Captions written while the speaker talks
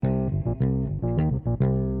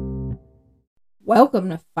Welcome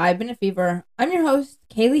to 5 Minute Fever. I'm your host,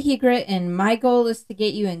 Kaylee Hegret, and my goal is to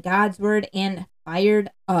get you in God's Word and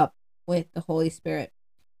fired up with the Holy Spirit.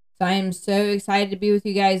 So I am so excited to be with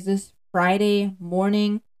you guys this Friday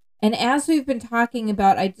morning. And as we've been talking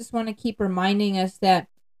about, I just want to keep reminding us that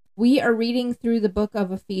we are reading through the book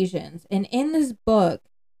of Ephesians. And in this book,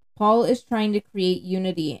 Paul is trying to create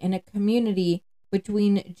unity in a community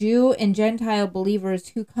between Jew and Gentile believers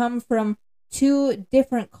who come from two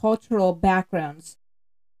different cultural backgrounds.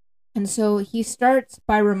 And so he starts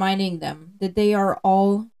by reminding them that they are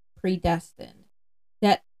all predestined.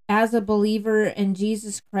 That as a believer in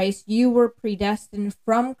Jesus Christ, you were predestined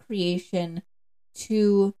from creation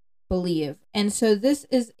to believe. And so this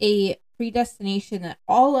is a predestination that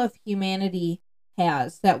all of humanity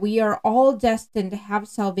has, that we are all destined to have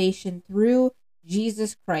salvation through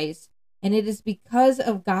Jesus Christ. And it is because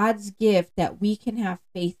of God's gift that we can have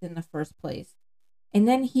faith in the first place. And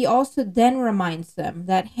then he also then reminds them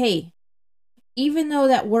that, hey, even though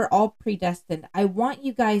that we're all predestined, I want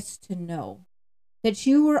you guys to know that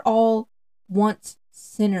you were all once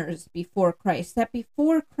sinners before Christ. That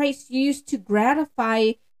before Christ, you used to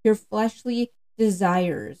gratify your fleshly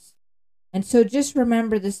desires. And so just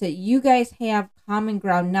remember this, that you guys have common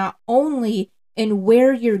ground, not only in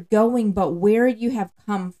where you're going, but where you have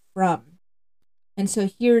come from. And so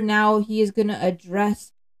here now he is going to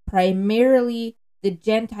address primarily the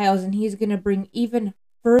Gentiles, and he's going to bring even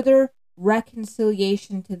further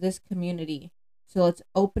reconciliation to this community. So let's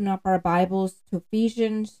open up our Bibles to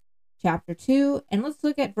Ephesians chapter 2, and let's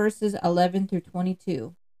look at verses 11 through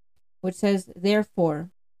 22, which says,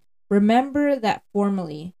 "Therefore, remember that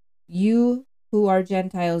formerly you who are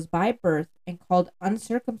Gentiles by birth and called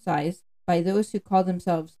uncircumcised by those who call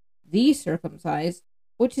themselves the circumcised,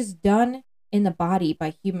 which is done in the body by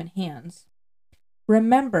human hands.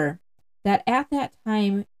 Remember that at that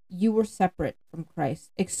time you were separate from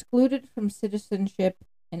Christ, excluded from citizenship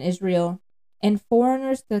in Israel, and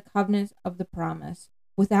foreigners to the covenant of the promise,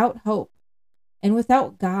 without hope and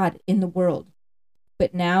without God in the world.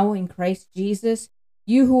 But now in Christ Jesus,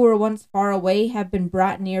 you who were once far away have been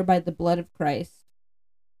brought near by the blood of Christ.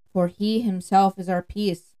 For he himself is our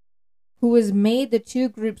peace, who has made the two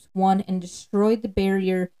groups one and destroyed the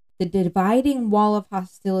barrier, the dividing wall of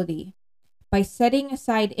hostility, by setting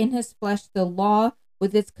aside in his flesh the law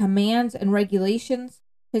with its commands and regulations.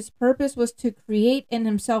 His purpose was to create in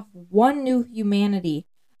himself one new humanity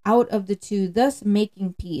out of the two, thus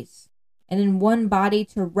making peace, and in one body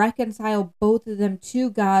to reconcile both of them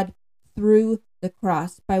to God through the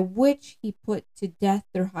cross, by which he put to death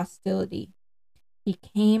their hostility. He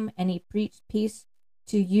came and he preached peace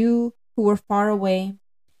to you who were far away,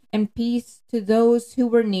 and peace to those who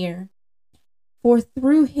were near. For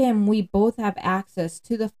through him we both have access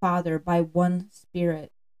to the Father by one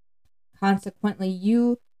Spirit. Consequently,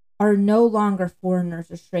 you are no longer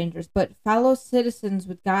foreigners or strangers, but fellow citizens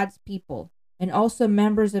with God's people, and also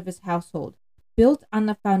members of his household, built on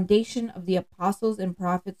the foundation of the apostles and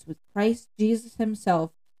prophets, with Christ Jesus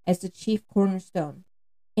himself as the chief cornerstone.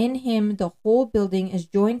 In him the whole building is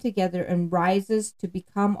joined together and rises to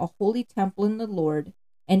become a holy temple in the Lord.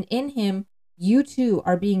 And in him, you too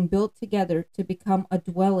are being built together to become a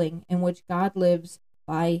dwelling in which God lives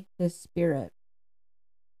by his Spirit."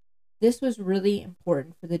 This was really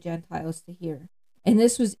important for the Gentiles to hear. And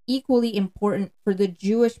this was equally important for the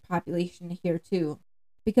Jewish population to hear too.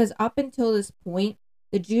 Because up until this point,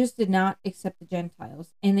 the Jews did not accept the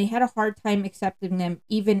Gentiles. And they had a hard time accepting them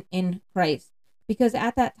even in Christ. Because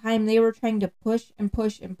at that time, they were trying to push and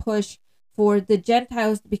push and push for the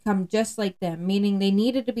Gentiles to become just like them, meaning they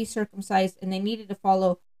needed to be circumcised and they needed to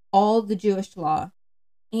follow all the Jewish law.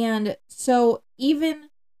 And so even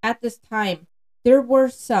at this time, there were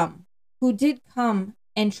some who did come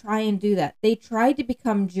and try and do that. They tried to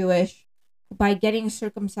become Jewish by getting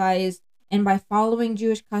circumcised and by following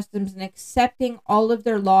Jewish customs and accepting all of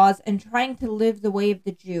their laws and trying to live the way of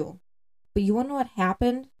the Jew. But you want to know what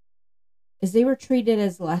happened? Is they were treated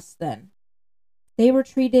as less than. They were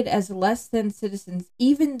treated as less than citizens,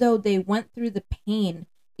 even though they went through the pain,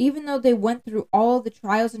 even though they went through all the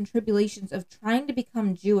trials and tribulations of trying to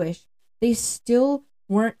become Jewish, they still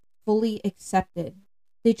weren't fully accepted.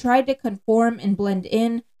 They tried to conform and blend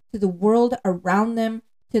in to the world around them,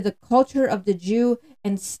 to the culture of the Jew,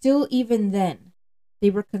 and still even then,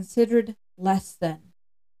 they were considered less than.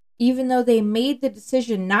 Even though they made the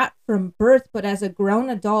decision not from birth, but as a grown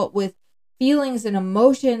adult with feelings and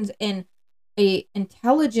emotions and a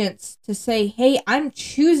intelligence to say, hey, I'm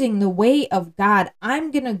choosing the way of God.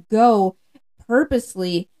 I'm going to go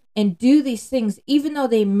purposely and do these things. Even though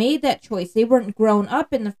they made that choice, they weren't grown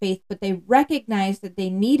up in the faith, but they recognized that they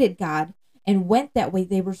needed God. and went that way,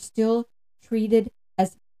 they were still treated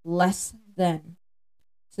as less than.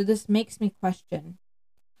 So this makes me question,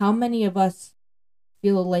 how many of us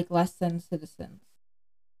feel like less than citizens?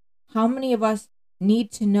 How many of us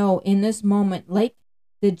need to know in this moment, like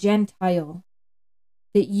the Gentile,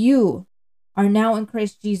 that you are now in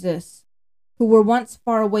Christ Jesus, who were once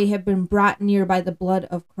far away have been brought near by the blood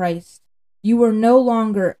of Christ. You are no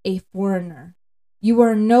longer a foreigner. You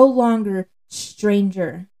are no longer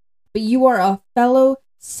stranger, but you are a fellow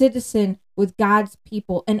citizen with God's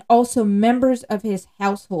people and also members of his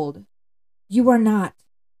household. You are not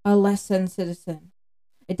a less than citizen.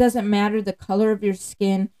 It doesn't matter the color of your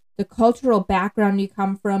skin, the cultural background you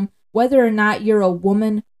come from, whether or not you're a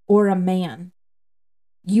woman or a man.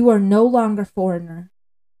 You are no longer foreigner.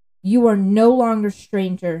 You are no longer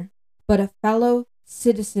stranger, but a fellow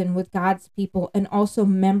citizen with God's people and also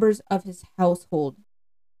members of his household.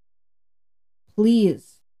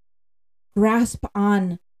 Please grasp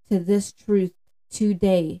on to this truth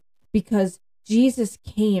today, because Jesus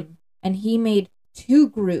came and he made two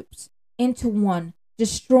groups into one,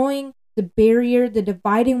 destroying the barrier, the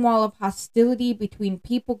dividing wall of hostility between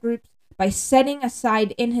people groups by setting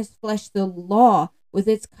aside in his flesh the law with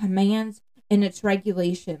its commands and its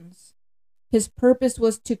regulations. His purpose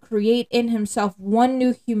was to create in himself one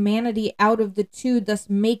new humanity out of the two, thus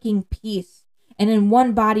making peace, and in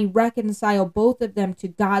one body reconcile both of them to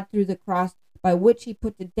God through the cross, by which he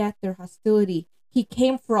put to death their hostility. He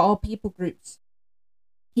came for all people groups.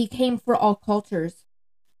 He came for all cultures.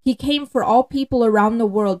 He came for all people around the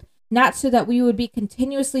world, not so that we would be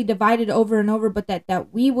continuously divided over and over, but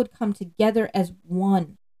that we would come together as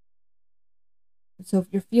one. And so if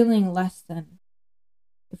you're feeling less than,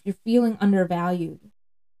 if you're feeling undervalued,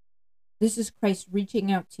 this is Christ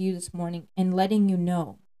reaching out to you this morning and letting you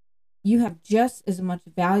know you have just as much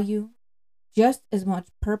value, just as much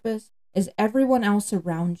purpose as everyone else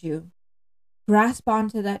around you. Grasp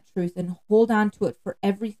onto that truth and hold on to it for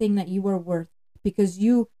everything that you are worth, because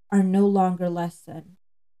you are no longer less than.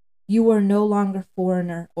 You are no longer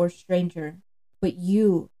foreigner or stranger, but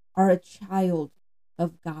you are a child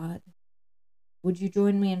of God. Would you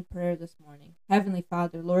join me in prayer this morning? Heavenly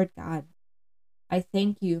Father, Lord God, I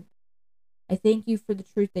thank you. I thank you for the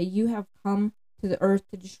truth that you have come to the earth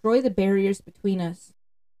to destroy the barriers between us,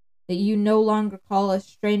 that you no longer call us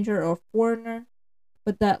stranger or foreigner,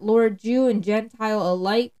 but that, Lord, Jew and Gentile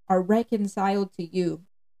alike are reconciled to you,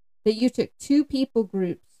 that you took two people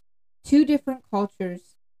groups, two different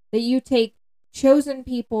cultures, that you take chosen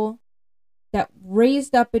people that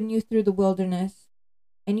raised up in you through the wilderness,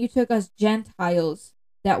 and you took us Gentiles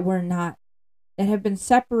that were not, that have been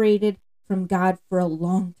separated from God for a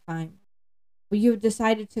long time. But you have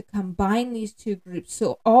decided to combine these two groups,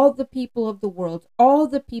 so all the people of the world, all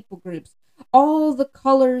the people groups, all the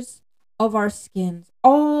colors of our skins,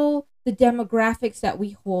 all the demographics that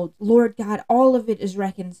we hold, Lord God, all of it is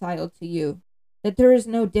reconciled to you. That there is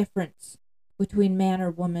no difference between man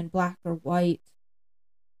or woman, black or white.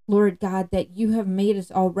 Lord God, that you have made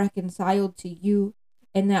us all reconciled to you,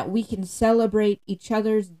 and that we can celebrate each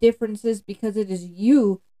other's differences because it is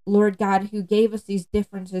you, Lord God, who gave us these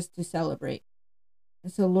differences to celebrate.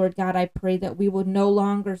 And so, Lord God, I pray that we will no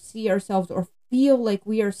longer see ourselves or feel like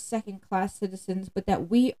we are second-class citizens, but that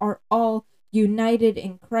we are all united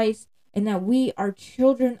in Christ and that we are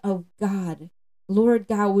children of God. Lord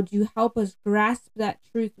God, would you help us grasp that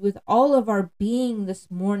truth with all of our being this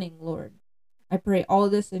morning, Lord? I pray all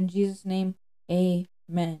this in Jesus' name.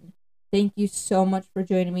 Amen. Thank you so much for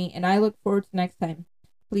joining me, and I look forward to next time.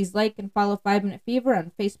 Please like and follow 5 Minute Fever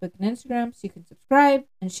on Facebook and Instagram so you can subscribe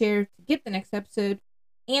and share to get the next episode,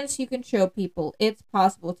 and so you can show people it's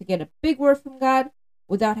possible to get a big word from God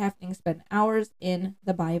without having to spend hours in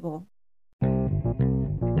the Bible.